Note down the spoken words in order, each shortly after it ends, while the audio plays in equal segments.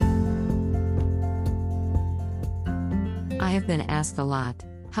I have been asked a lot,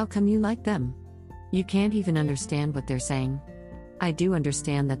 how come you like them? You can't even understand what they're saying. I do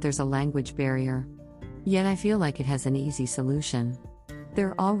understand that there's a language barrier. Yet I feel like it has an easy solution.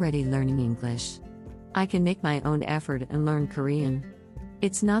 They're already learning English. I can make my own effort and learn Korean.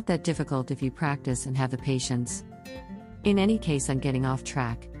 It's not that difficult if you practice and have the patience. In any case, I'm getting off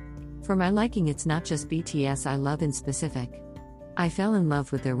track. For my liking, it's not just BTS I love in specific. I fell in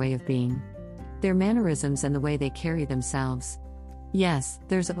love with their way of being. Their mannerisms and the way they carry themselves. Yes,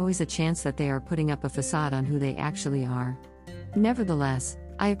 there's always a chance that they are putting up a facade on who they actually are. Nevertheless,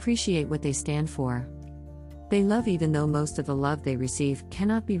 I appreciate what they stand for. They love even though most of the love they receive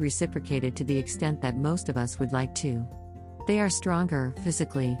cannot be reciprocated to the extent that most of us would like to. They are stronger,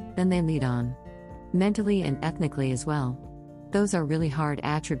 physically, than they lead on. Mentally and ethnically as well. Those are really hard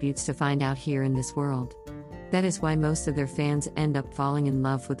attributes to find out here in this world. That is why most of their fans end up falling in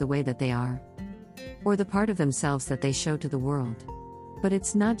love with the way that they are. Or the part of themselves that they show to the world. But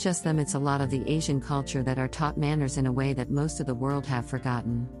it's not just them, it's a lot of the Asian culture that are taught manners in a way that most of the world have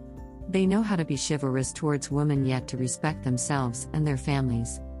forgotten. They know how to be chivalrous towards women yet to respect themselves and their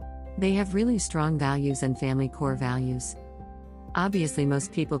families. They have really strong values and family core values. Obviously,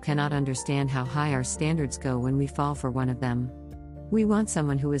 most people cannot understand how high our standards go when we fall for one of them. We want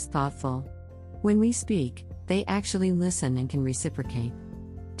someone who is thoughtful. When we speak, they actually listen and can reciprocate.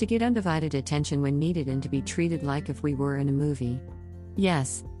 To get undivided attention when needed and to be treated like if we were in a movie.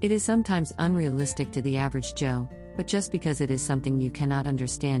 Yes, it is sometimes unrealistic to the average Joe, but just because it is something you cannot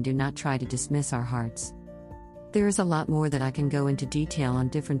understand, do not try to dismiss our hearts. There is a lot more that I can go into detail on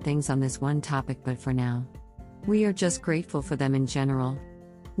different things on this one topic, but for now, we are just grateful for them in general.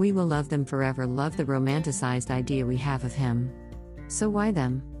 We will love them forever, love the romanticized idea we have of him. So why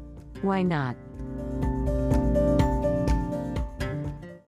them? Why not?